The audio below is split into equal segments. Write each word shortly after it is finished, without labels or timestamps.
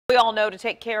We all know to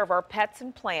take care of our pets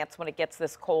and plants when it gets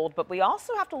this cold, but we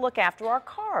also have to look after our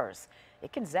cars.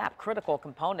 It can zap critical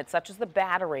components such as the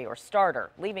battery or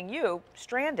starter, leaving you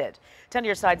stranded. 10 to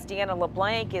your side's Deanna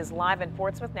LeBlanc is live in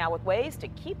Portsmouth now with ways to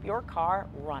keep your car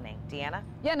running. Deanna?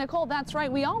 Yeah, Nicole, that's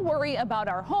right. We all worry about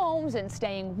our homes and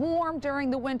staying warm during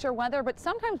the winter weather, but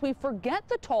sometimes we forget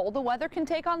the toll the weather can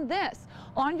take on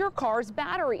your car's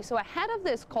battery. So ahead of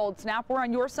this cold snap, we're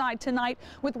on your side tonight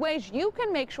with ways you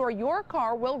can make sure your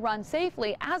car will run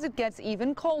safely as it gets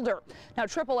even colder. Now,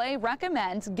 AAA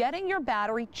recommends getting your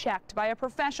battery checked by a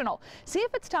professional. See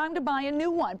if it's time to buy a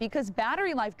new one because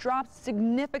battery life drops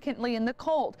significantly in the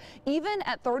cold. Even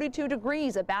at 32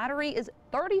 degrees, a battery is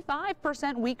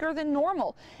 35% weaker than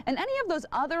normal. And any of those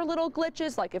other little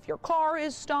glitches, like if your car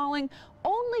is stalling,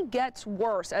 only gets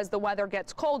worse as the weather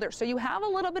gets colder. So you have a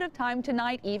little bit of time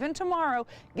tonight, even tomorrow.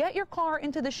 Get your car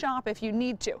into the shop if you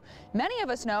need to. Many of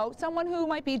us know someone who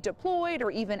might be deployed or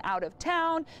even out of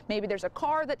town. Maybe there's a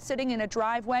car that's sitting in a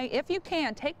driveway. If you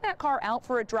can, take that car out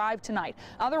for a drive tonight.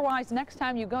 Otherwise, next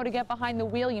time you go to get behind the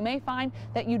wheel, you may find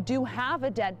that you do have a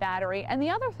dead battery. And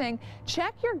the other thing,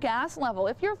 check your gas level.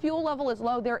 If your fuel level is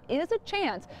low, there is a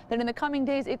chance that in the coming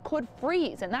days it could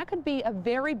freeze, and that could be a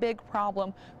very big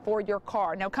problem for your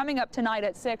car. Now, coming up tonight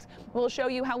at 6, we'll show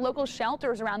you how local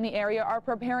shelters around the area are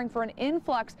preparing for an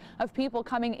influx of people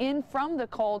coming in from the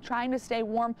cold, trying to stay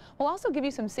warm. We'll also give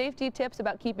you some safety tips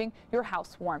about keeping your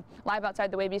house warm. Live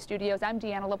outside the Wavy Studios, I'm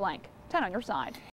Deanna LeBlanc. 10 on your side.